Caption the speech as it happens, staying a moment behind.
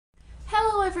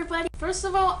Hello everybody! First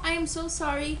of all, I am so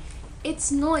sorry.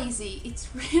 It's noisy. It's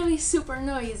really super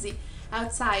noisy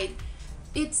outside.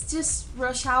 It's just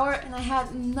rush hour and I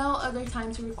had no other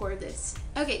time to record this.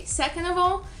 Okay, second of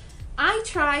all, I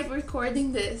tried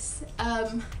recording this, I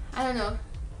don't know,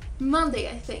 Monday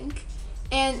I think.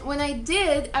 And when I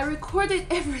did, I recorded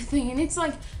everything and it's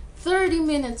like 30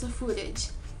 minutes of footage.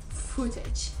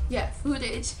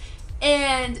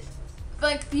 And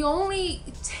like the only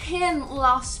 10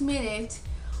 last minutes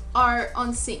are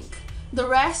on sync. The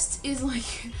rest is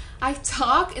like I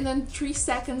talk and then 3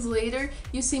 seconds later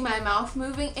you see my mouth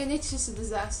moving and it's just a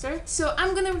disaster. So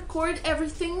I'm gonna record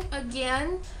everything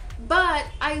again, but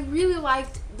I really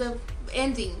liked the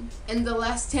ending and the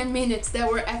last 10 minutes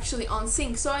that were actually on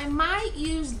sync, so I might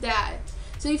use that.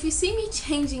 So if you see me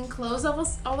changing clothes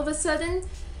all of a sudden,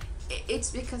 it's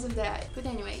because of that. But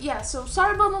anyway, yeah, so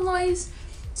sorry about the noise.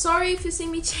 Sorry if you see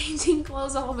me changing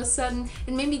clothes all of a sudden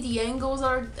and maybe the angles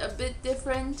are a bit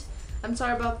different. I'm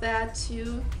sorry about that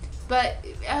too. But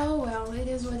oh well, it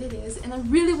is what it is. And I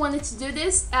really wanted to do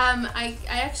this. I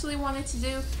actually wanted to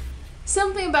do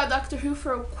something about Doctor Who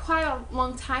for quite a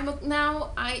long time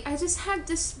now. I just had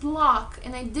this block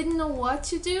and I didn't know what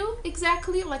to do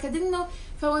exactly. Like I didn't know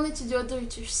if I wanted to do a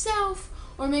do-it-yourself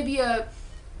or maybe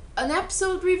an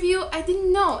episode review. I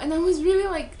didn't know, and I was really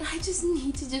like, I just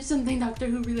need to do something Doctor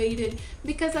Who related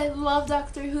because I love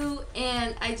Doctor Who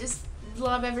and I just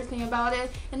love everything about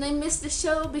it, and I miss the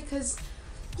show because,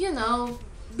 you know,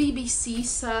 BBC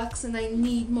sucks and I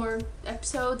need more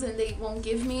episodes and they won't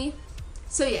give me.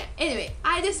 So yeah, anyway,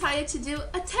 I decided to do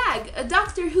a tag, a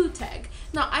Doctor Who tag.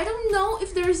 Now I don't know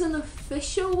if there is an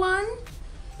official one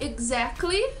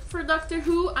exactly for Doctor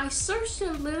Who. I searched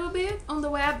a little bit on the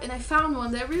web and I found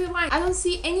one that I really like. I don't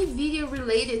see any video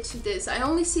related to this. I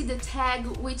only see the tag,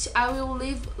 which I will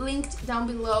leave linked down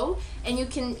below, and you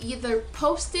can either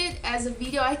post it as a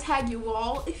video. I tag you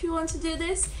all if you want to do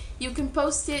this. You can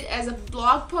post it as a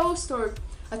blog post or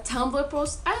a Tumblr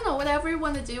post. I don't know, whatever you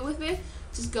want to do with it,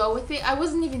 just go with it. I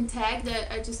wasn't even tagged.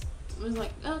 I just was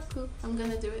like, oh cool, I'm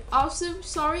gonna do it. Also,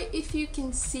 sorry if you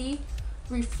can see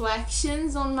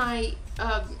reflections on my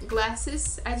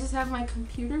glasses. I just have my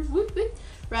computer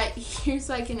right here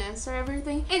so I can answer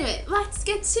everything. Anyway, let's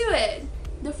get to it.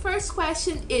 The first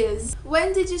question is,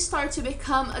 when did you start to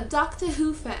become a Doctor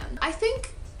Who fan? I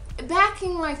think back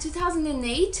in like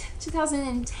 2008,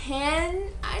 2010,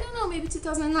 I don't know, maybe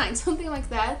 2009, something like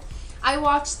that. I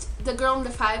watched The Girl in the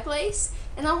Fireplace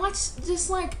and I watched just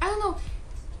like, I don't know,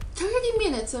 30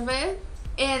 minutes of it.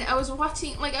 And I was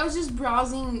watching, like I was just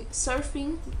browsing,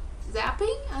 surfing,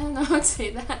 zapping? I don't know how to say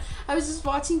that. I was just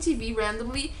watching TV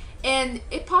randomly and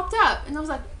it popped up and I was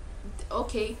like,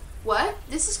 okay, what?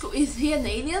 This is cool. Is he an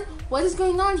alien? What is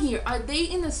going on here? Are they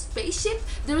in a spaceship?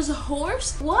 There's a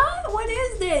horse? What? What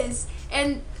is this?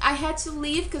 And I had to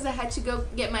leave because I had to go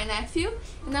get my nephew,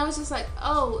 and I was just like,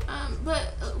 oh, but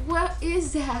what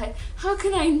is that? How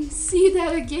can I see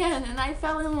that again? And I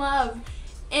fell in love.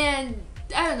 And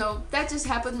I don't know, that just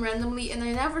happened randomly and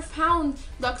I never found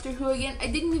Doctor Who again. I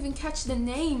didn't even catch the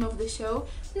name of the show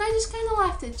and I just kind of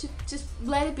left it, just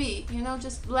let it be, you know,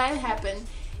 just let it happen.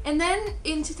 And then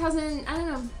in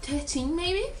 2013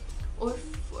 maybe, or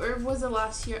was it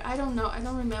last year? I don't know, I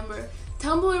don't remember.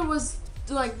 Tumblr was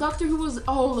like, Doctor Who was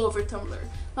all over Tumblr,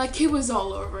 like it was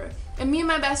all over. And me and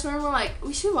my best friend were like,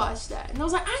 we should watch that. And I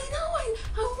was like, I know,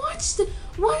 I watched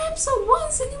one episode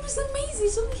once and it was amazing,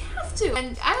 so we have to.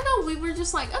 And I don't know, we were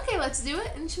just like, okay, let's do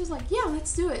it. And she was like, yeah,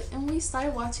 let's do it. And we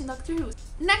started watching Doctor Who.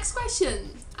 Next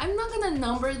question. I'm not gonna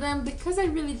number them because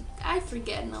I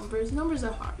forget numbers. Numbers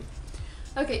are hard.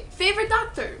 Okay, favorite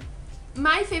Doctor.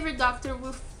 My favorite Doctor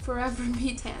will forever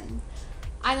be 10.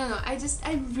 I don't know, I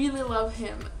really love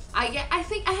him. I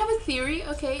think I have a theory,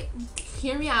 okay,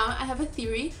 hear me out. I have a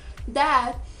theory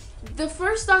that the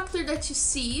first Doctor that you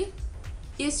see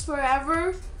is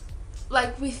forever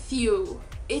like with you.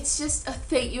 It's just a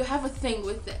thing. You have a thing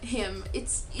with him.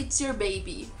 It's your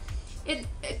baby. It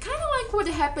kind of like what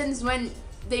happens when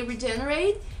they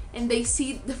regenerate and they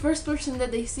see the first person that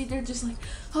they see, they're just like,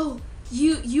 oh,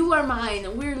 you are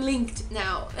mine, we're linked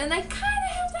now. And I kind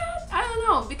of have that. I don't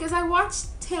know, because I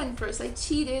watched 10 first. I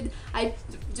cheated. I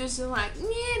just like,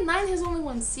 yeah, 9 has only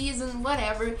 1 season,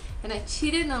 whatever. And I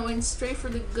cheated and I went straight for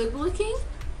the good looking.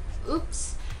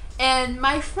 Oops. And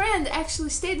my friend actually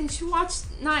stayed and she watched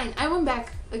 9. I went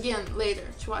back again later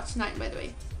to watch 9, by the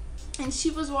way. And she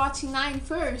was watching 9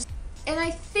 first. And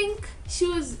I think she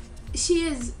is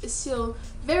still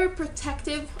very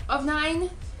protective of 9.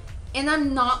 And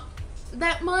I'm not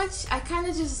that much. I kind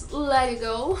of just let it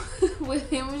go with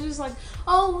him. It was just like,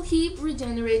 oh, he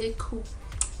regenerated, cool.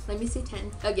 let me say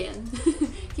 10 again.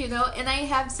 You know, and I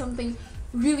have something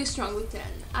really strong with 10.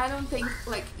 I don't think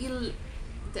like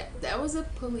that was a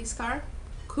police car.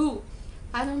 Cool.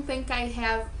 I don't think I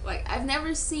have, like, I've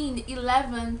never seen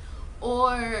 11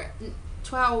 or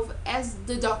 12 as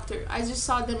the Doctor. I just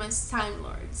saw them as Time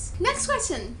Lords. Next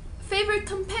question. Favorite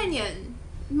companion.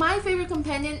 My favorite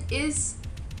companion is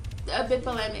a bit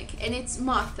polemic, and it's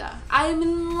Martha. I'm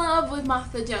in love with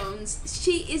Martha Jones.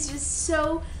 She is just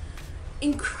so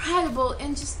incredible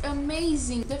and just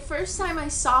amazing. The first time I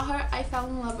saw her, I fell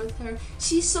in love with her.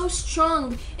 She's so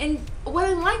strong, and what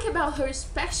I like about her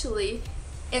especially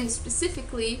and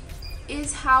specifically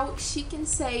is how she can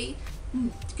say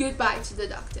goodbye to the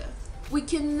Doctor. We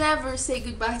can never say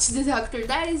goodbye to the Doctor.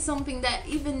 That is something that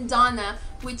even Donna,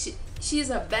 which she's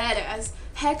a badass,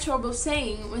 had trouble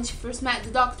saying when she first met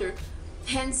the Doctor.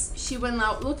 Hence, she went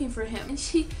out looking for him, and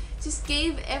she just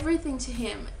gave everything to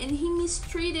him, and he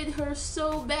mistreated her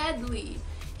so badly.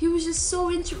 He was just so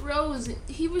into Rose, and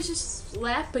he was just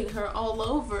slapping her all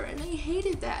over, and I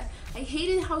hated that. I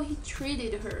hated how he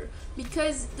treated her,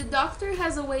 because the Doctor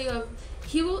has a way of,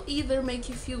 he will either make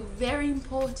you feel very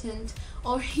important,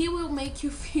 or he will make you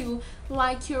feel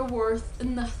like you're worth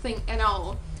nothing at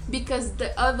all, because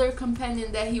the other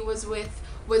companion that he was with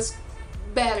was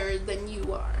better than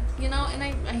you are, you know, and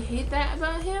I hate that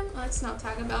about him. Let's not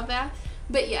talk about that.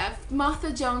 But yeah,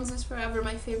 Martha Jones is forever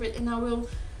my favorite, and I will,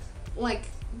 like,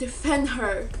 defend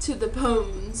her to the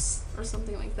bones, or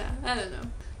something like that. I don't know.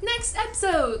 Next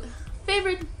episode.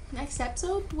 Favorite, next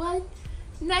episode? What?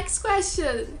 Next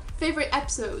question. Favorite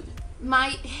episode.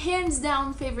 My hands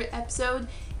down favorite episode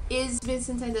is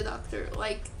Vincent and the Doctor.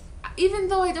 Like, even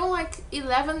though I don't like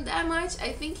 11 that much,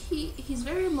 I think he's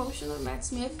very emotional. Matt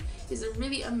Smith is a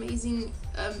really amazing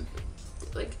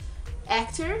like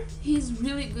actor. He's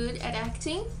really good at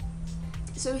acting,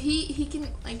 so he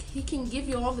can give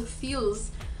you all the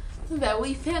feels that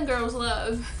we fangirls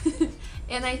love.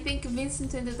 And I think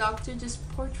Vincent and the Doctor just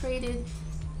portrayed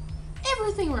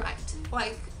everything right,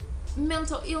 like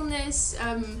mental illness,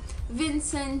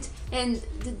 Vincent and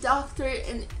the Doctor,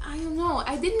 and I don't know,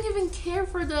 I didn't even care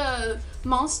for the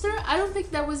monster. I don't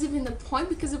think that was even the point,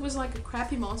 because it was like a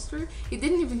crappy monster. It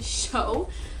didn't even show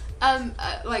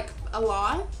like a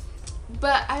lot,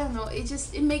 but I don't know,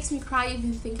 it makes me cry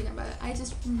even thinking about it. I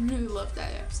just really love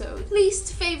that episode.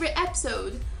 Least favorite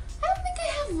episode. I don't think I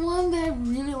have one that I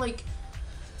really like,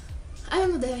 I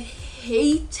don't know, that I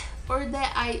hate or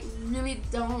that I really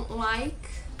don't like.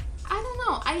 I don't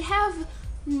know. I have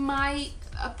my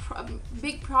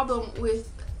big problem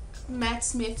with Matt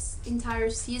Smith's entire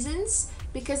seasons,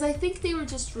 because I think they were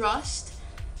just rushed.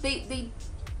 They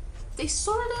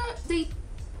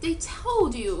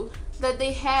told you that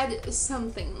they had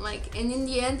something, like, and in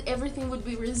the end everything would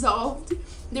be resolved.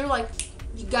 They're like,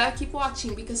 you gotta keep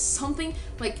watching because something,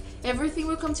 like, everything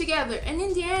will come together, and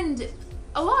in the end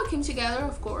a lot came together,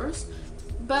 of course,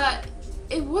 but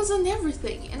it wasn't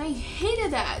everything, and I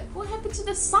hated that. What happened to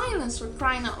the silence, for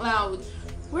crying out loud?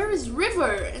 Where is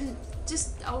River? And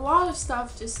just a lot of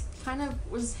stuff just kind of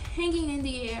was hanging in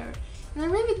the air, and I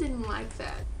really didn't like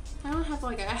that. I don't have,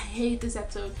 like, I hate this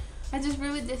episode. I just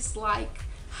really dislike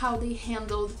how they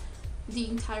handled the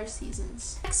entire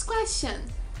seasons. Next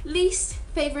question. Least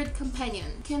favorite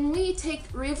companion. Can we take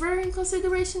River in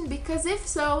consideration? Because if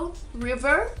so,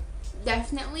 River,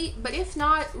 definitely, but if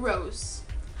not, Rose.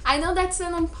 I know that's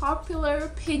an unpopular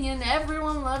opinion,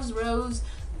 everyone loves Rose,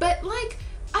 but, like,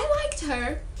 I liked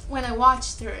her when I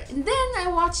watched her, and then I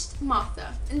watched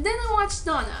Martha, and then I watched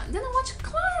Donna, and then I watched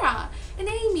Clara, and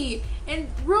Amy, and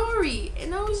Rory,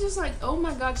 and I was just like, oh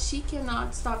my god, she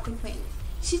cannot stop complaining.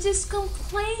 She just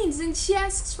complains, and she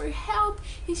asks for help,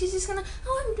 and she's just gonna,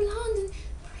 oh, I'm blonde and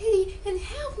pretty, and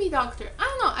help me, Doctor. I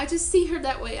don't know, I just see her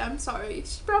that way. I'm sorry.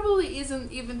 She probably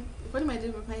isn't even, what am I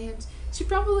doing with my hands? She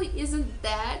probably isn't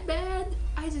that bad.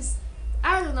 I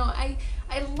don't know, I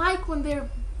like when they're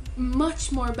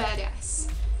much more badass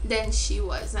than she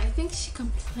was. I think she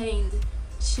complained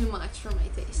too much for my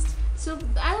taste. So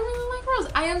I don't really like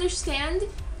Rose. I understand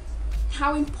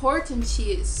how important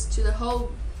she is to the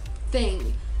whole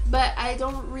thing, but I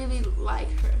don't really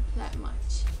like her that much.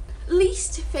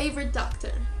 Least favorite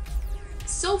Doctor.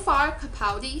 So far,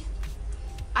 Capaldi.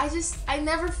 I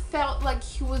never felt like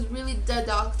he was really the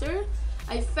Doctor.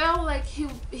 I felt like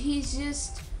he's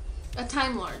just a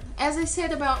Time Lord. As I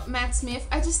said about Matt Smith,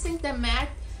 I just think that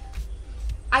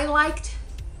I liked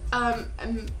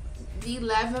the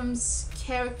 11's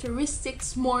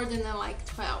characteristics more than I like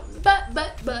 12.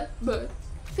 But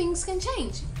things can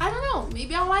change. I don't know,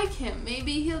 maybe I'll like him,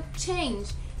 maybe he'll change,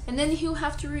 and then he'll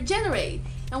have to regenerate,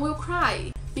 and we'll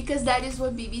cry, because that is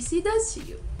what BBC does to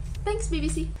you. Thanks,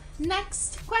 BBC.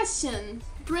 Next question.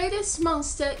 Greatest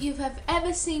monster you have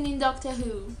ever seen in Doctor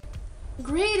Who?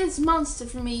 Greatest monster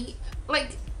for me,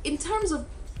 like in terms of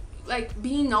like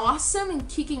being awesome and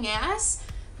kicking ass,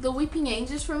 the Weeping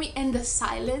Angels for me, and the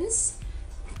Silence.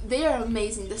 They are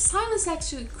amazing. The Silence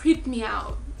actually creeped me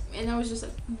out, and I was just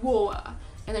like, whoa,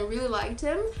 and I really liked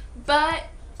him. But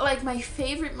like my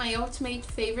favorite, my ultimate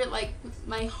favorite, like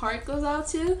my heart goes out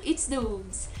to, it's the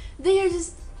Woods. They are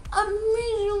just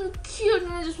amazingly cute,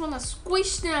 and I just want to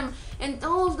squish them, and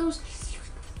all of those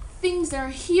things that are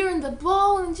here in the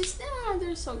ball, and just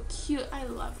they're so cute. I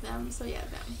love them. So yeah,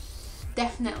 them.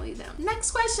 Definitely them.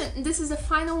 Next question. This is the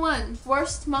final one.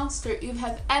 Worst monster you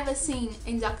have ever seen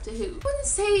in Doctor Who? I wouldn't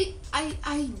say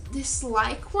I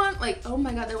dislike one, like, oh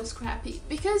my god, that was crappy.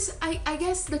 Because I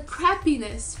guess the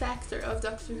crappiness factor of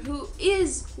Doctor Who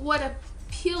is what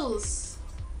appeals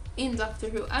in Doctor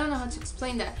Who. I don't know how to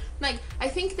explain that. Like, I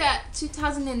think that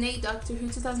 2008 Doctor Who,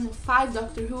 2005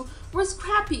 Doctor Who was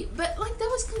crappy, but like that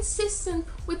was consistent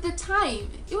with the time.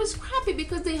 It was crappy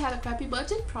because they had a crappy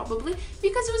budget, probably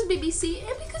because it was BBC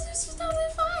and because it was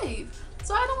 2005.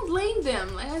 So I don't blame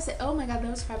them. Like I said, oh my god,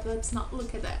 that was crappy, let's not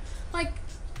look at that. Like,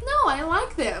 no, I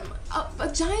like them.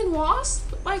 A giant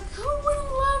wasp? Like, who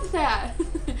wouldn't love that?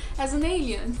 As an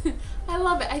alien. I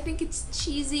love it. I think it's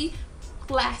cheesy,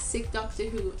 classic Doctor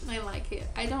Who. I like it.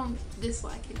 I don't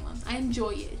dislike anyone. I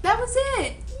enjoy it. That was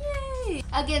it. Yay!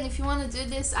 Again, if you want to do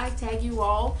this, I tag you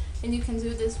all, and you can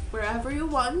do this wherever you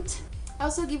want.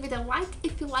 Also, give it a like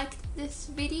if you liked this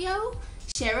video.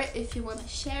 Share it if you want to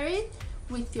share it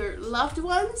with your loved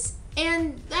ones.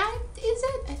 And that is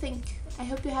it, I think. I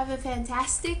hope you have a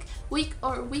fantastic week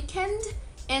or weekend,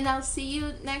 and I'll see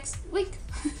you next week.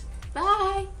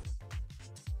 Bye!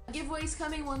 Giveaways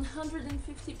coming.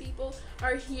 150 people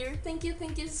are here. Thank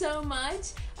you so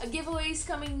much. A giveaway is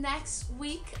coming next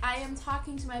week. I am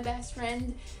talking to my best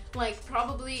friend, like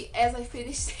probably as I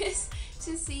finish this,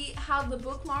 to see how the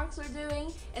bookmarks are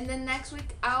doing, and then next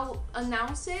week I'll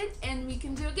announce it and we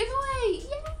can do a giveaway.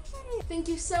 Yay! Thank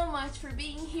you so much for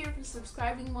being here, for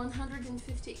subscribing.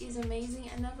 150 is amazing.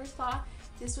 I never thought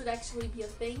this would actually be a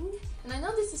thing, and I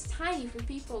know this is tiny for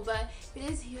people, but it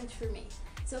is huge for me.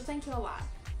 So thank you a lot.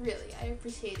 Really, I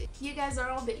appreciate it. You guys are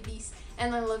all babies,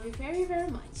 and I love you very, very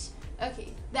much.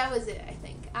 Okay, that was it, I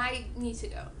think. I need to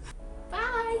go.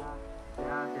 Bye!